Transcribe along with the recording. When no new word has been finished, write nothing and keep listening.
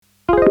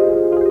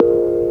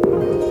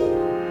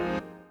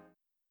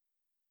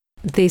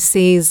This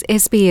is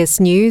SBS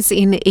News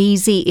in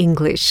Easy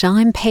English.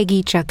 I'm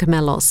Peggy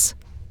Giacomellos.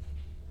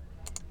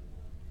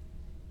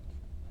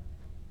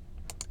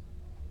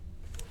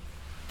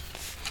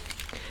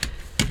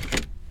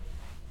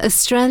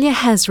 Australia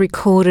has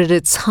recorded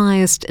its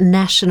highest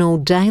national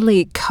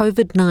daily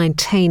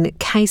COVID-19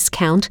 case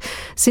count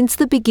since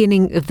the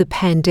beginning of the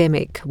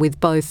pandemic, with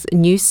both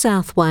New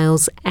South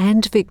Wales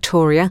and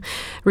Victoria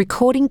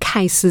recording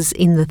cases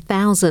in the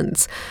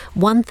thousands.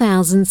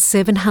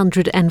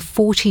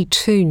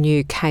 1,742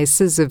 new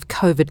cases of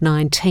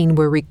COVID-19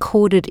 were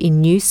recorded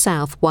in New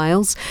South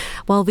Wales,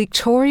 while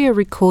Victoria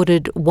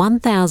recorded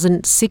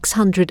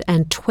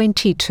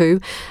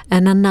 1,622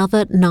 and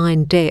another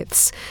 9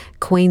 deaths.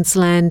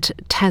 Queensland,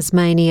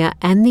 Tasmania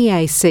and the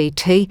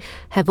ACT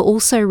have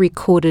also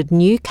recorded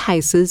new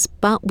cases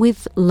but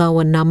with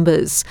lower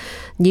numbers.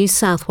 New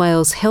South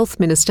Wales Health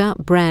Minister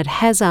Brad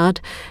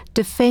Hazzard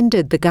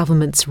defended the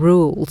government's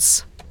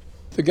rules.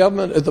 The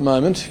government at the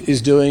moment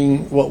is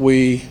doing what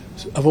we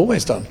have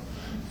always done,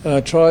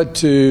 tried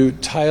to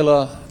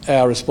tailor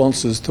our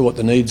responses to what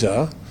the needs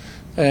are,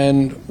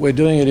 and we're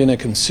doing it in a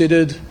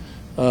considered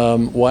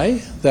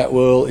way that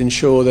will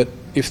ensure that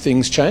if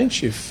things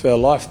change, if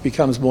life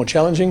becomes more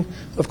challenging,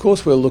 of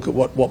course we'll look at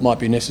what might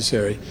be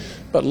necessary.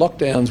 But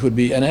lockdowns would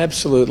be an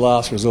absolute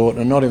last resort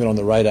and not even on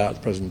the radar at the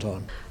present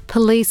time.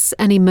 Police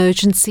and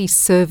emergency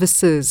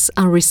services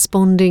are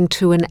responding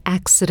to an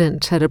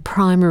accident at a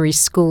primary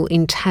school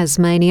in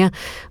Tasmania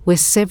where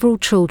several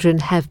children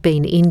have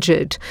been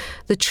injured.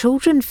 The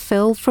children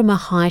fell from a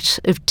height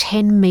of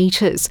 10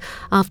 metres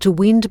after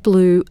wind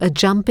blew a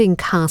jumping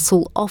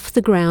castle off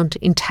the ground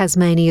in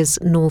Tasmania's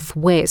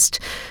northwest.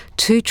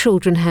 2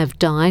 children have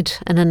died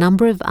and a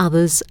number of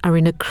others are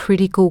in a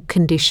critical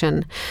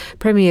condition.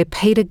 Premier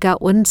Peter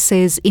Gutwein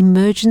says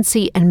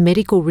emergency and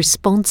medical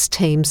response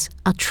teams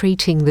are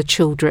treating the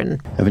children.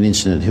 Of an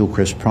incident at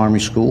Hillcrest Primary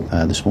School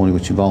this morning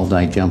which involved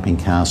a jumping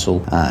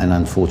castle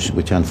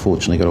which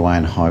unfortunately got away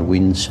in high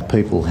winds.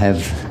 People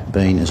have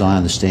been, as I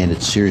understand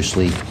it,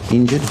 seriously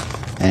injured,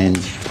 and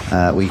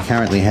we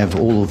currently have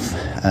all of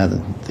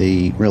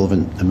the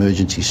relevant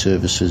emergency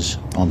services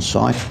on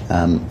site.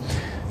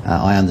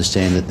 I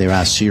understand that there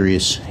are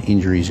serious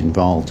injuries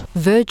involved.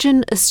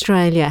 Virgin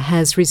Australia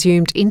has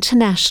resumed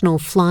international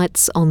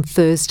flights on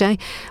Thursday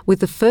with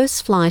the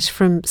first flight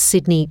from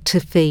Sydney to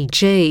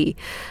Fiji.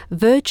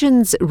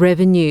 Virgin's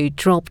revenue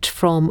dropped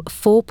from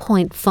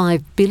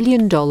 $4.5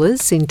 billion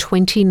in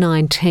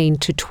 2019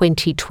 to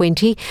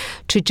 2020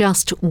 to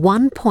just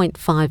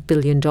 $1.5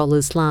 billion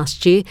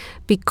last year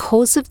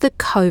because of the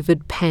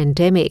COVID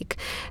pandemic.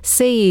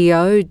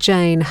 CEO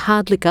Jane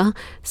Hardlicker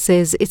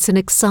says it's an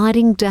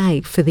exciting day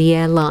for the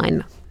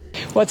airline.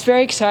 Well, it's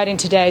very exciting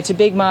today. It's a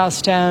big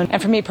milestone. And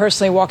for me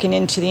personally, walking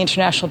into the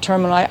international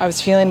terminal, I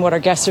was feeling what our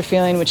guests are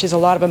feeling, which is a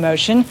lot of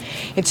emotion.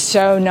 It's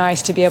so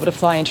nice to be able to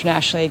fly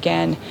internationally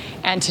again.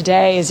 And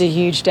today is a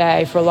huge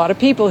day for a lot of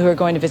people who are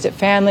going to visit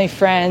family,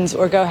 friends,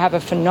 or go have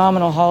a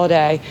phenomenal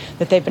holiday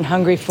that they've been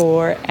hungry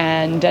for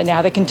and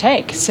now they can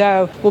take.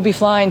 So we'll be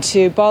flying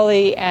to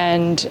Bali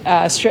and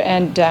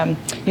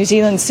New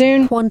Zealand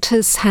soon.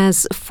 Qantas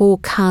has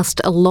forecast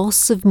a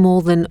loss of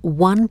more than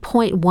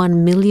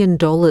 $1.1 million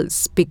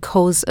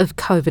because of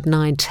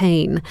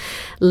COVID-19.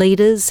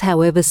 Leaders,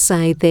 however,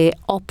 say they're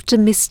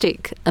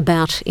optimistic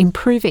about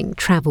improving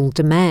travel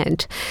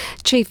demand.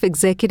 Chief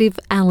Executive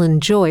Alan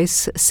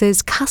Joyce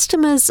says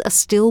customers are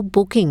still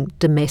booking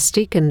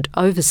domestic and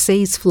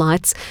overseas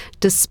flights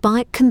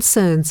despite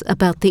concerns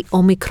about the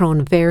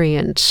Omicron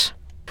variant.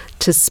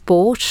 To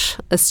sport,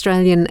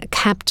 Australian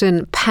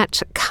captain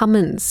Pat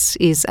Cummins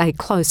is a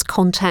close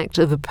contact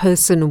of a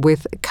person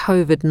with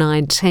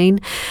COVID-19.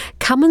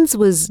 Cummins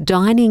was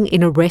dining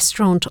in a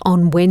restaurant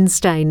on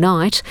Wednesday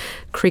night.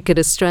 Cricket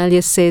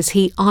Australia says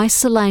he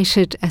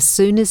isolated as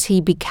soon as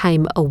he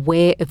became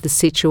aware of the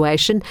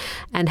situation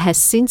and has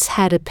since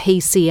had a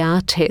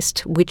PCR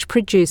test which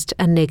produced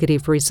a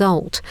negative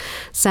result.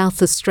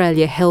 South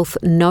Australia Health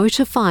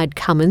notified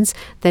Cummins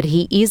that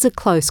he is a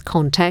close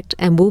contact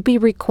and will be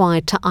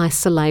required to isolate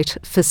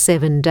for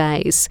 7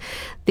 days.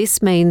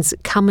 This means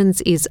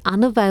Cummins is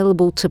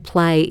unavailable to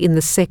play in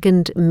the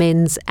second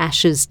Men's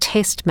Ashes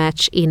Test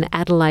match in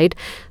Adelaide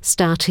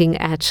starting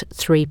at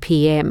 3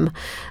 p.m.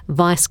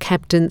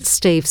 Vice-Captain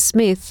Steve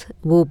Smith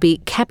will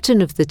be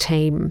captain of the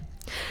team.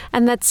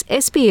 And that's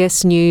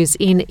SBS News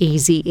in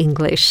Easy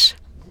English.